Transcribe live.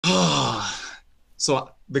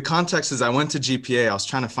So the context is I went to GPA. I was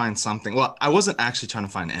trying to find something. Well, I wasn't actually trying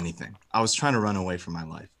to find anything. I was trying to run away from my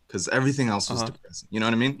life because everything else was Uh-huh. depressing. You know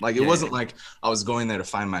what I mean? Like it Yeah, yeah, wasn't yeah. like I was going there to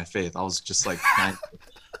find my faith. I was just like trying to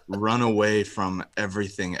run away from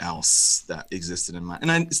everything else that existed in my.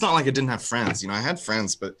 And it's not like I didn't have friends. You know, I had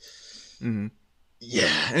friends, but Mm-hmm.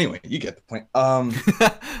 yeah. Anyway, you get the point.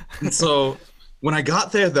 And so when I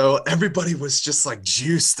got there, though, everybody was just like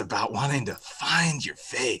juiced about wanting to find your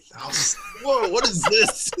faith. I was just, whoa, what is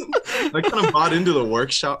this? I kind of bought into the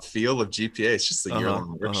workshop feel of GPA. It's just a Uh-huh. year-long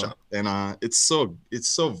Uh-huh. workshop, and it's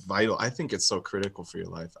so vital. I think it's so critical for your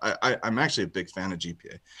life. I'm actually a big fan of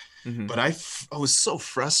GPA, Mm-hmm. but I was so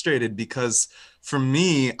frustrated because for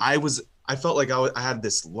me, I felt like I had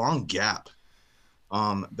this long gap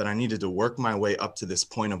that I needed to work my way up to this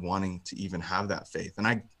point of wanting to even have that faith. And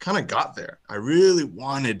I kind of got there. I really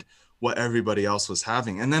wanted what everybody else was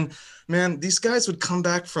having. And then, man, these guys would come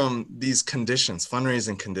back from these conditions,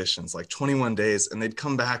 fundraising conditions, like 21 days, and they'd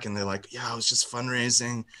come back and they're like, yeah, I was just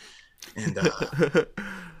fundraising. And,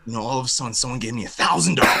 all of a sudden someone gave me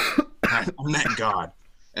 $1,000. I met God.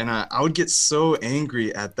 And I would get so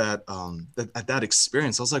angry at that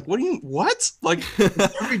experience. I was like, what? Like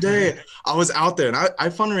every day I was out there and I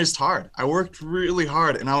fundraised hard. I worked really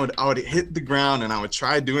hard and I would hit the ground and I would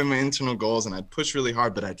try doing my internal goals and I'd push really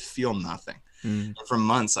hard, but I'd feel nothing. Mm. And for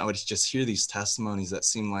months, I would just hear these testimonies that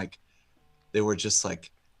seemed like they were just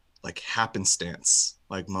like happenstance,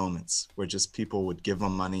 like moments where just people would give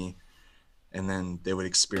them money and then they would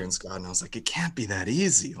experience God. And I was like, it can't be that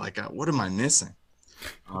easy. Like, what am I missing?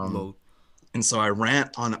 Lol. And so I ran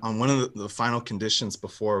on one of the final conditions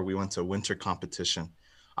before we went to a winter competition.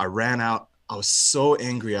 I ran out. I was so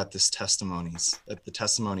angry at this testimonies, at the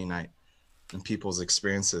testimony night and people's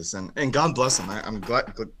experiences. And God bless them. I'm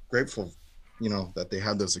grateful, that they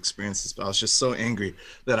had those experiences. But I was just so angry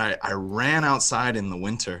that I ran outside in the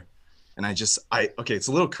winter and okay, it's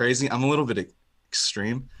a little crazy. I'm a little bit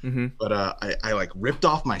extreme, Mm-hmm. but I like ripped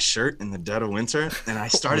off my shirt in the dead of winter and I Oh my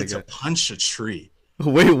started to god. punch a tree.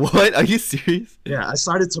 Wait, what? Are you serious? Yeah, I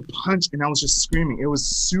started to punch and I was just screaming. It was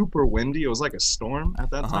super windy. It was like a storm at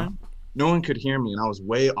that Uh-huh. time. No one could hear me and I was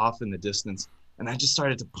way off in the distance. And I just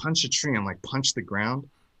started to punch a tree and like punch the ground.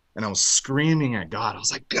 And I was screaming at God. I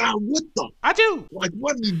was like, God, what the? I do. Like,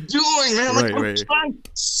 what are you doing, man? Like, Right, I'm right. trying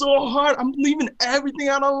so hard. I'm leaving everything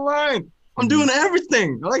out on the line. I'm Mm-hmm. doing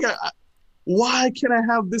everything. Like, why can't I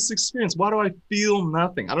have this experience? Why do I feel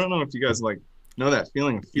nothing? I don't know if you guys like know that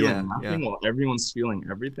feeling of feeling Yeah, yeah. nothing while everyone's feeling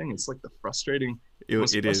everything. It's like the most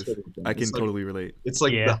It is. frustrating thing. I can totally relate. It's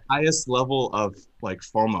like Yeah. the highest level of like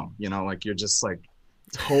FOMO, like you're just like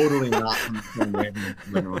totally not on the same wavelength.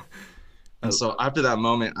 And Oh, so after that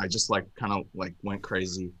moment, I just like kind of like went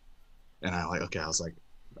crazy and I was like,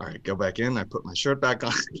 all right, go back in. I put my shirt back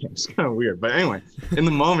on. It's kind of weird. But anyway, in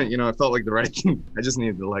the moment, it felt like the right thing. I just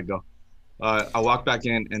needed to let go. I walked back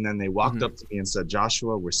in and then they walked mm-hmm. up to me and said,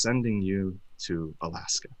 Joshua, we're sending you to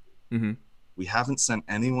Alaska. Mm-hmm. We haven't sent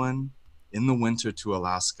anyone in the winter to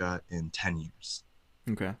Alaska in 10 years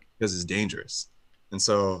Okay. because it's dangerous. And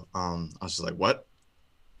so I was just like, what?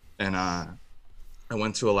 And I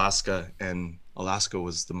went to Alaska and Alaska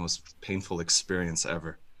was the most painful experience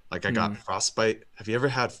ever. Like I got frostbite. Have you ever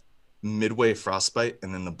had midway frostbite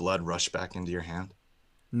and then the blood rush back into your hand?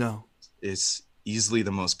 No. It's easily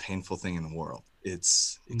the most painful thing in the world.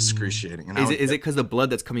 It's excruciating. And Is it because the blood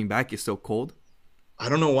that's coming back is so cold? I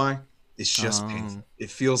don't know why. It's just painful. Oh. It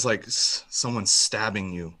feels like someone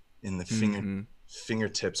stabbing you in the Mm-hmm.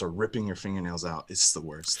 fingertips or ripping your fingernails out. It's the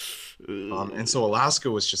worst. And so Alaska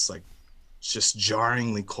was just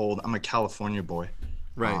jarringly cold. I'm a California boy.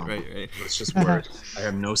 Right. It's just worse. I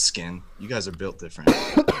have no skin. You guys are built different.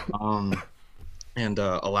 And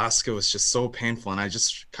Alaska was just so painful. And I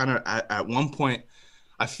just kind of, at one point,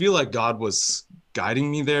 I feel like God was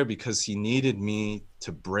guiding me there because he needed me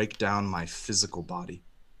to break down my physical body,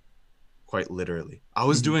 quite literally. I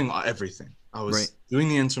was doing everything. I was doing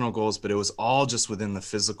the internal goals, but it was all just within the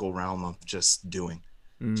physical realm of just doing.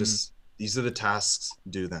 Just, these are the tasks,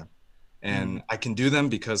 do them. And I can do them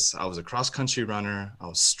because I was a cross-country runner. I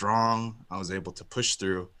was strong. I was able to push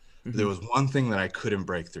through. But there was one thing that I couldn't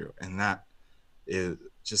break through, and that it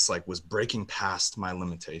just like was breaking past my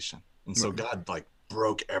limitation. And so God like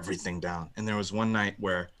broke everything down. And there was one night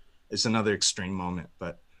where it's another extreme moment,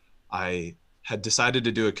 but I had decided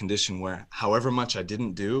to do a condition where however much I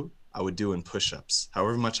didn't do, I would do in push-ups.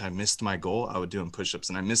 However much I missed my goal, I would do in push-ups.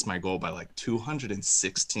 And I missed my goal by like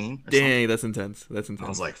 216 or Dang, something. that's intense. That's intense. I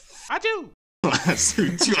was like, I do.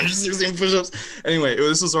 216 push-ups. Anyway,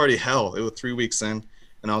 this was already hell. It was 3 weeks in,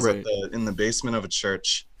 and I was Right. in the basement of a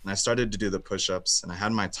church, and I started to do the push-ups, and I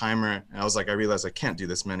had my timer, and I realized I can't do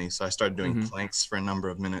this many, so I started doing Mm-hmm. planks for a number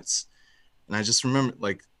of minutes. And I just remember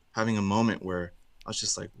like having a moment where I was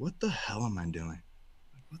just like, what the hell am I doing?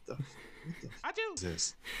 Like, what the is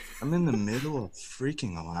this? I'm in the middle of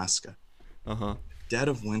freaking Alaska, Uh-huh. dead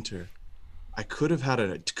of winter. I could have had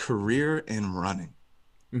a career in running,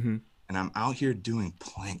 Mm-hmm. and I'm out here doing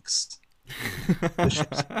planks,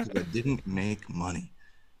 push-ups because I didn't make money.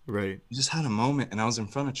 Right. I just had a moment, and I was in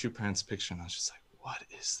front of True Parents' picture, and I was just like, what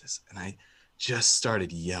is this? And I just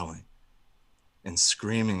started yelling and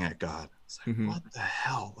screaming at God. It's like, Mm-hmm. what the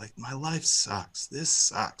hell? Like, my life sucks. This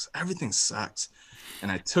sucks. Everything sucks.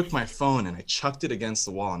 And I took my phone and I chucked it against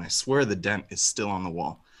the wall, and I swear the dent is still on the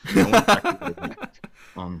wall. And I went back to the dent.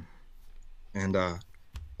 And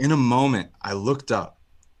in a moment, I looked up.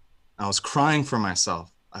 I was crying for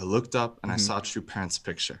myself. I looked up and I Mm-hmm. saw True Parents'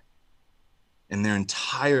 picture. And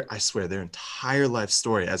I swear, their entire life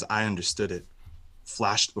story, as I understood it,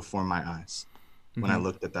 flashed before my eyes when I Mm-hmm.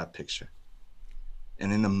 looked at that picture.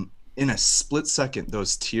 And in a split second,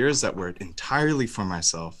 those tears that were entirely for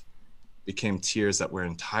myself became tears that were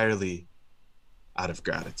entirely out of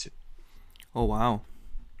gratitude. Oh, wow.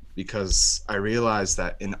 Because I realized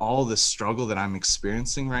that in all the struggle that I'm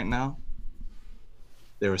experiencing right now,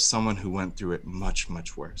 there was someone who went through it much,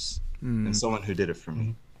 much worse, and Mm. someone who did it for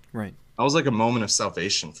me. Right. That was like a moment of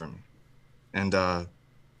salvation for me. And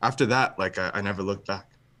after that, like I never looked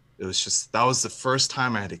back. It was just, that was the first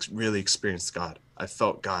time I had really experienced God. I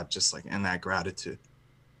felt God just like in that gratitude.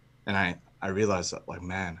 And I realized that, like,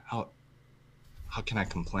 man, how can I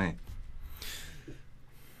complain?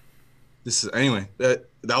 This is, anyway, that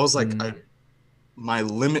was like, Mm. my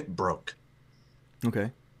limit broke.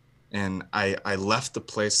 Okay. And I left the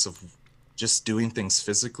place of just doing things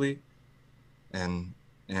physically and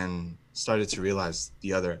started to realize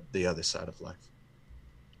the other side of life.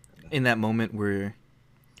 In that moment where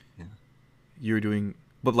Yeah. you were doing,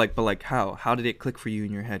 but how did it click for you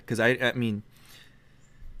in your head? Because I mean,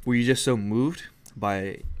 were you just so moved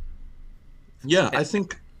by? Yeah, I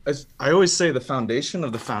think, as I always say, the foundation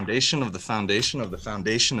of the foundation of the foundation of the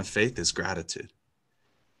foundation of faith is gratitude.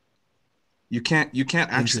 You can't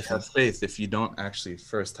actually Interesting. have faith if you don't actually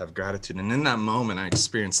first have gratitude. And in that moment, I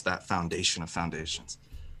experienced that foundation of foundations.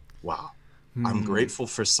 Wow, I'm Hmm. grateful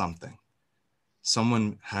for something.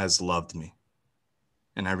 Someone has loved me,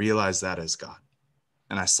 and I realized that as God,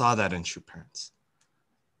 and I saw that in True Parents,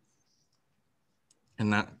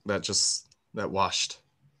 and that washed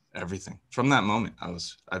everything. From that moment,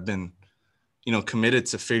 I've been, committed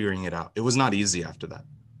to figuring it out. It was not easy after that.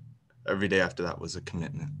 Every day after that was a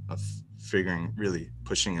commitment of really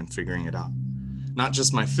pushing and figuring it out. Not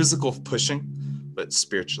just my physical pushing, but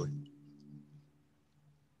spiritually.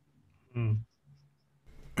 Mm.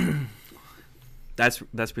 That's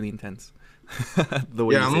really intense. The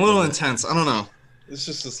way Yeah, you I'm a said little that. intense. I don't know. It's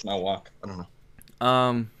just my walk. I don't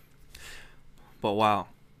know. But wow,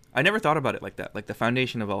 I never thought about it like that. Like the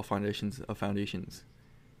foundation of all foundations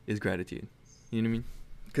is gratitude. You know what I mean?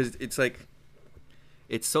 Because it's like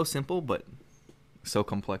it's so simple but so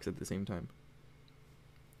complex at the same time.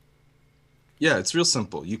 Yeah, it's real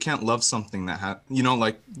simple. You can't love something that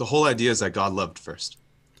like the whole idea is that God loved first.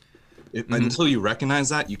 Mm-hmm. Until you recognize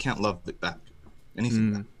that, you can't love it back.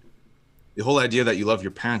 Anything back. Mm, The whole idea that you love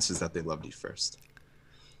your parents is that they loved you first.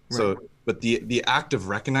 right. So, but the act of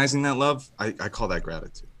recognizing that love, I call that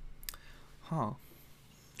gratitude. Huh.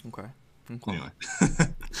 Okay. Okay. Anyway.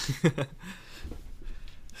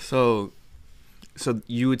 So, so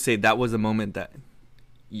you would say that was a moment that,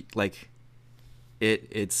 like,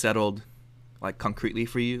 it settled, like concretely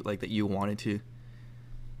for you, like that you wanted to,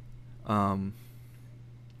 um,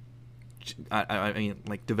 I mean,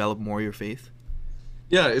 like develop more of your faith.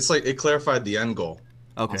 Yeah, it's like it clarified the end goal.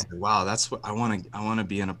 I Okay. was like, wow, that's what I want to. I want to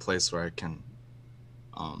be in a place where I can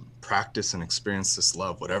practice and experience this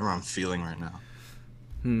love, whatever I'm feeling right now.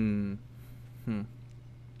 Hmm. Hmm.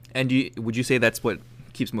 And would you say that's what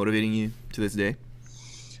keeps motivating you to this day?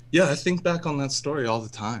 Yeah, I think back on that story all the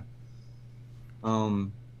time.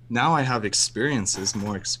 Now I have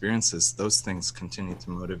more experiences. Those things continue to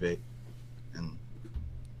motivate, and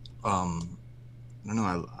I don't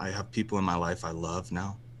know. I have people in my life I love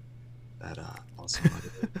now that also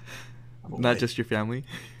motivate. I have a Not wife, just your family.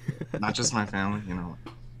 not just my family.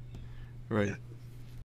 Right. Yeah.